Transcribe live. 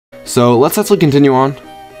So let's actually continue on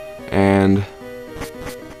and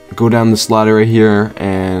go down this ladder right here.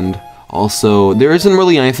 And also, there isn't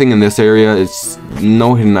really anything in this area. It's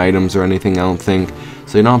no hidden items or anything, I don't think.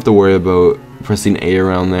 So you don't have to worry about pressing A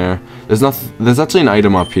around there. There's actually an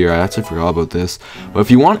item up here. I actually forgot about this. But if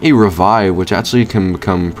you want a revive, which actually can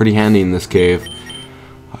become pretty handy in this cave,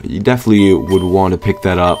 you definitely would want to pick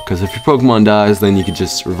that up, because if your Pokemon dies, then you can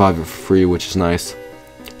just revive it for free, which is nice.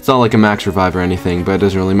 It's not like a max revive or anything, but it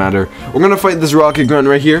doesn't really matter. We're gonna fight this Rocket Grunt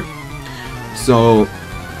right here. So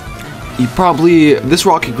this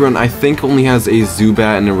Rocket Grunt, I think, only has a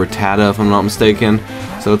Zubat and a Rattata, if I'm not mistaken.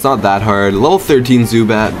 So it's not that hard. Level 13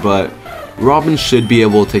 Zubat, but Robin should be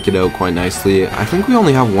able to take it out quite nicely. I think we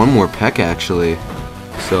only have one more Peck, actually.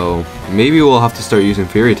 So maybe we'll have to start using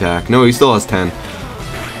Fury Attack. No, he still has 10.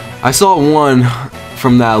 I saw one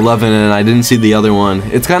from that 11 and I didn't see the other one.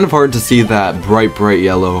 It's kind of hard to see that bright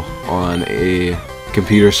yellow on a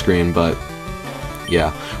computer screen, but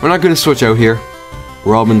yeah. We're not going to switch out here.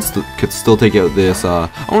 Robin could still take out this, oh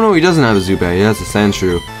no, he doesn't have a Zubat, he has a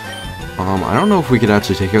Sandshrew. I don't know if we could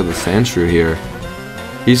actually take out the Sandshrew here.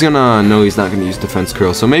 He's gonna, no, he's not gonna use Defense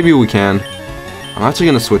Curl, so maybe we can. I'm actually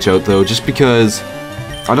gonna switch out though, just because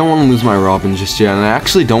I don't want to lose my Robin just yet, and I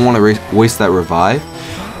actually don't want to waste that revive.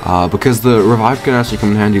 Because the revive can actually come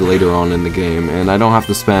in handy later on in the game, and I don't have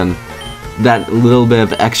to spend that little bit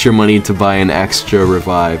of extra money to buy an extra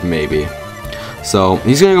revive, maybe. So,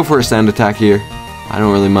 he's gonna go for a Sand Attack here. I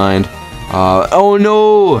don't really mind. Oh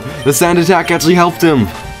no! The Sand Attack actually helped him!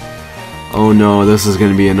 Oh no, this is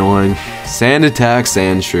gonna be annoying. Sand Attack,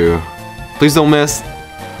 Sandshrew. Please don't miss.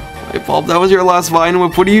 Wait, Bulb, that was your last Vine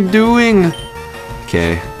Whip, what are you doing?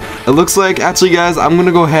 Okay. It looks like, actually guys, I'm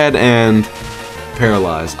gonna go ahead and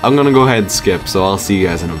Paralyze. I'm gonna go ahead and skip, so I'll see you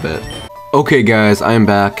guys in a bit. Okay guys, I am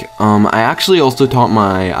back. I actually also taught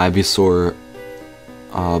my Ivysaur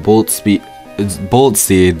Bullet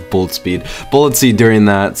Seed during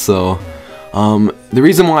that, so the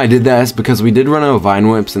reason why I did that is because we did run out of Vine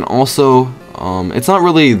Whips, and also it's not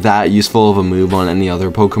really that useful of a move on any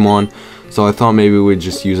other Pokemon, so I thought maybe we'd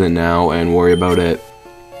just use it now and worry about it.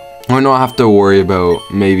 Or not have to worry about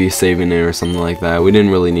maybe saving it or something like that. We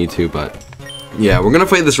didn't really need to, but yeah, we're gonna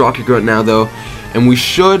fight this Rocket Grunt now though, and we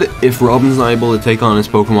should, if Robin's not able to take on his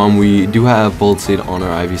Pokemon, we do have Bullet Seed on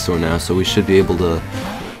our Ivysaur now, so we should be able to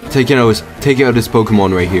take out his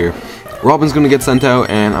Pokemon right here. Robin's gonna get sent out,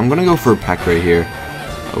 and I'm gonna go for a Peck right here.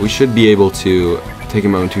 We should be able to take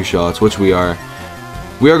him out in 2 shots, which we are.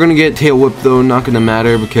 We are gonna get Tail Whip though, not gonna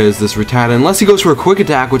matter, because this Rattata, unless he goes for a Quick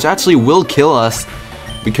Attack, which actually will kill us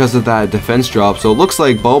because of that defense drop. So it looks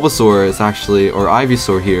like Bulbasaur is actually, or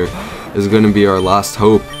Ivysaur here, is going to be our last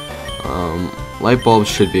hope. Light Bulb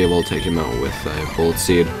should be able to take him out with a Bullet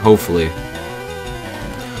Seed, hopefully.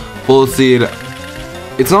 Bullet Seed,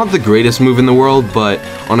 it's not the greatest move in the world, but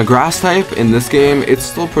on a grass type in this game, it's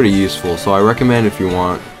still pretty useful. So I recommend, if you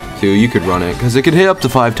want to, you could run it, because it could hit up to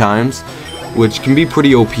 5 times, which can be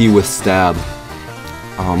pretty OP with Stab.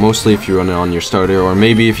 Mostly if you run it on your starter, or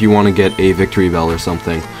maybe if you want to get a Victory Bell or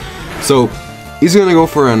something. So he's going to go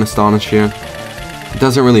for an Astonish here. It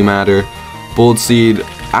doesn't really matter. Bullet Seed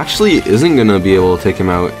actually isn't going to be able to take him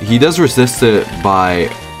out. He does resist it by,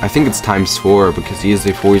 I think it's ×4, because he is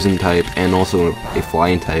a Poison type and also a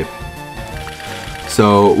Flying type.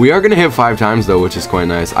 So we are going to hit 5 times though, which is quite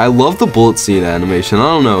nice. I love the Bullet Seed animation. I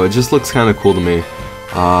don't know, it just looks kind of cool to me.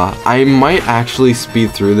 I might actually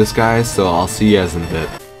speed through this guy, so I'll see you guys in a bit.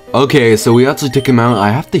 Okay, so we actually took him out. I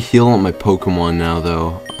have to heal up my Pokemon now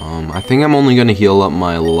though. I think I'm only going to heal up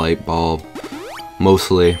my Light Bulb,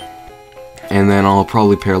 mostly, and then I'll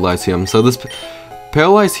probably Paralyze him. So this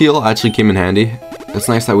Paralyze heal actually came in handy. It's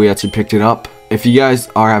nice that we actually picked it up. If you guys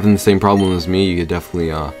are having the same problem as me, you could definitely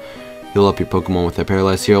heal up your Pokemon with that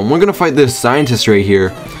Paralyze heal. And we're gonna fight this Scientist right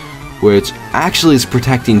here, which actually is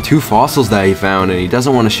protecting 2 fossils that he found, and he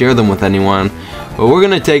doesn't want to share them with anyone. But we're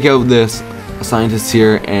gonna take out this Scientist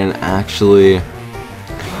here, and actually,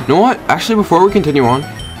 you know what? Actually, before we continue on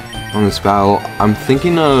this battle, I'm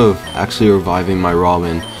thinking of actually reviving my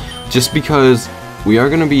Robin, just because we are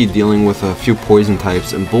going to be dealing with a few poison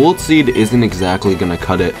types, and Bullet Seed isn't exactly going to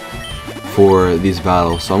cut it for these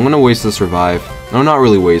battles, so I'm going to waste this revive. No, not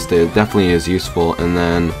really waste it, it definitely is useful, and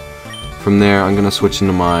then from there I'm going to switch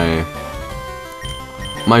into my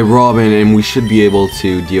Robin, and we should be able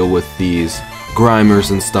to deal with these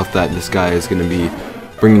Grimers and stuff that this guy is going to be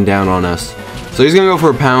bringing down on us. So he's going to go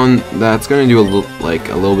for a Pound. That's going to do a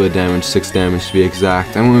little bit of damage, 6 damage to be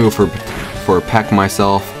exact. I'm going to go for a Peck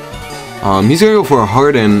myself. He's going to go for a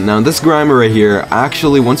Harden. Now this Grimer right here,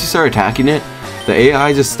 actually once you start attacking it, the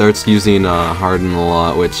AI just starts using Harden a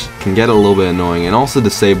lot, which can get a little bit annoying, and also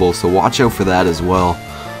Disable, so watch out for that as well.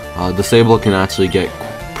 Disable can actually get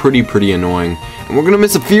pretty annoying. And we're gonna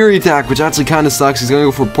miss a Fury attack, which actually kind of sucks. He's gonna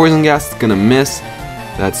go for Poison Gas, it's gonna miss.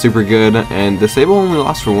 That's super good, and Disable only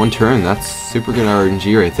lasts for 1 turn. That's super good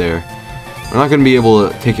RNG right there. We're not gonna be able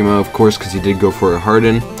to take him out, of course, because he did go for a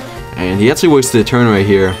Harden, and he actually wasted a turn right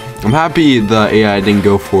here. I'm happy the AI didn't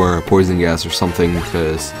go for Poison Gas or something,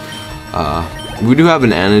 because we do have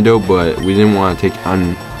an antidote, but we didn't want to take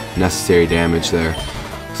unnecessary damage there.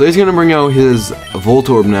 So he's gonna bring out his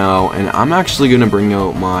Voltorb now, and I'm actually gonna bring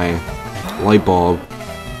out my Light Bulb.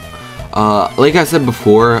 Like I said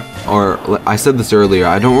before, or I said this earlier,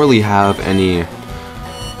 I don't really have any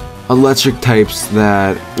electric types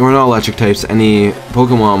that, or not electric types, any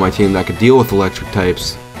Pokemon on my team that could deal with electric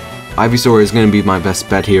types. Ivysaur is going to be my best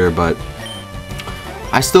bet here, but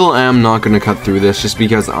I still am not going to cut through this just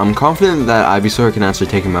because I'm confident that Ivysaur can actually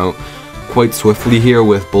take him out quite swiftly here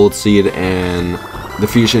with Bullet Seed and the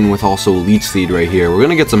fusion with also Leech Seed right here. We're going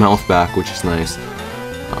to get some health back, which is nice.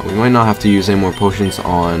 We might not have to use any more potions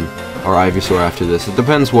on our Ivysaur after this. It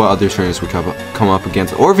depends what other trainers we come up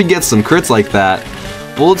against, or if he gets some crits like that.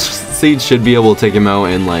 Bullet Seed should be able to take him out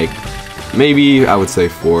in, like, maybe I would say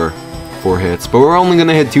four hits, but we're only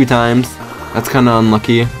gonna hit 2 times. That's kind of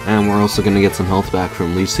unlucky, and we're also gonna get some health back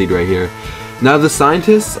from Leech Seed right here. Now the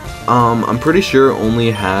Scientist, I'm pretty sure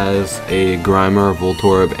only has a Grimer,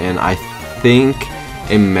 Voltorb, and I think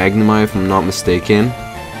a Magnemite if I'm not mistaken.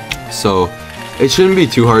 So it shouldn't be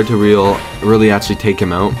too hard to really actually take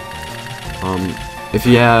him out. If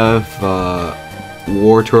you have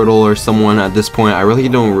War Turtle or someone at this point, I really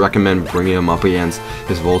don't recommend bringing him up against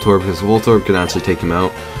his Voltorb, because Voltorb can actually take him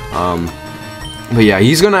out. But yeah,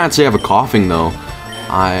 he's gonna actually have a Coughing though.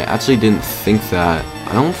 I actually didn't think that.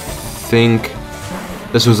 I don't think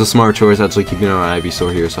this was a smart choice, actually keeping our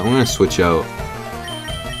Ivysaur here, so I'm gonna switch out.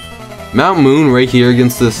 Mount Moon right here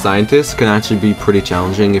against this Scientist can actually be pretty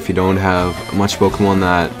challenging if you don't have much Pokemon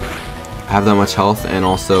that have that much health and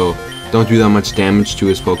also don't do that much damage to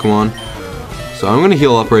his Pokemon. So I'm gonna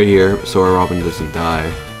heal up right here so our Robin doesn't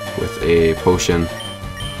die with a potion.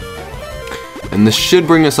 And this should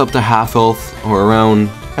bring us up to half health, or around,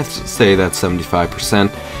 I'd say that's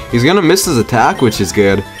 75%. He's gonna miss his attack, which is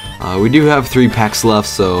good. We do have 3 packs left,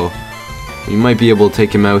 so we might be able to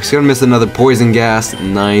take him out. He's gonna miss another Poison Gas,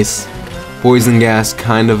 nice. Poison Gas,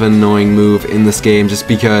 kind of an annoying move in this game just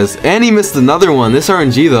because, and he missed another one. This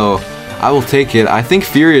RNG though, I will take it. I think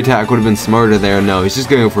Fury Attack would have been smarter there. No, he's just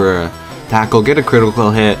going for a tackle, get a critical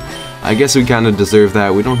hit. I guess we kind of deserve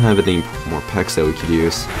that. We don't have any more pecks that we could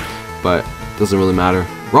use, but it doesn't really matter.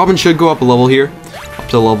 Robin should go up a level here, up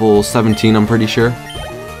to level 17 I'm pretty sure.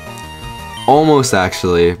 Almost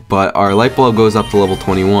actually, but our Light Bulb goes up to level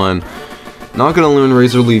 21. Not gonna learn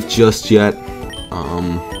Razor Leaf just yet.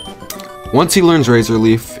 Once he learns Razor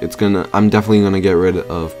Leaf, I'm definitely gonna get rid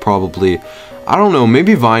of probably, I don't know,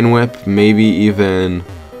 maybe Vine Whip, maybe even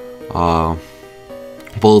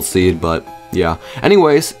Bullet Seed, but yeah.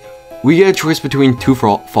 Anyways, we get a choice between 2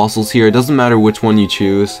 fossils here. It doesn't matter which one you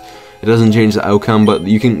choose. It doesn't change the outcome, but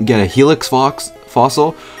you can get a Helix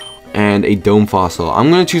fossil and a Dome fossil. I'm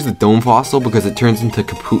gonna choose the Dome fossil because it turns into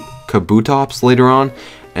Kabutops later on,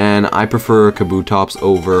 and I prefer Kabutops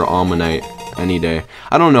over Ammonite any day.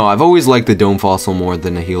 I don't know, I've always liked the Dome fossil more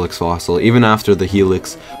than the Helix fossil, even after the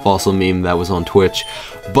Helix fossil meme that was on Twitch.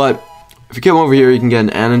 But if you come over here, you can get an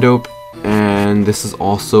antidote, and this is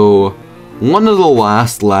also one of the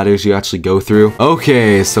last ladders you actually go through.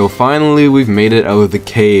 Okay, so finally we've made it out of the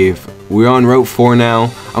cave. We're on Route 4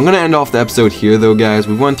 now. I'm gonna end off the episode here though, guys.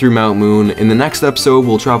 We went through Mount Moon. In the next episode,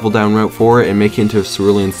 we'll travel down Route 4 and make it into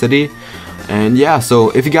Cerulean City. And yeah, so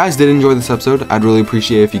if you guys did enjoy this episode, I'd really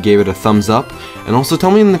appreciate it if you gave it a thumbs up. And also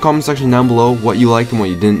tell me in the comment section down below what you liked and what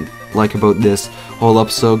you didn't like about this whole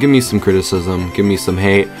episode. Give me some criticism, give me some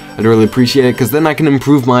hate. I'd really appreciate it, because then I can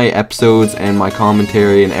improve my episodes and my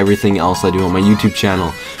commentary and everything else I do on my YouTube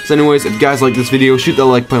channel. So anyways, if you guys like this video, shoot that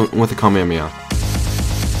like button with a comment.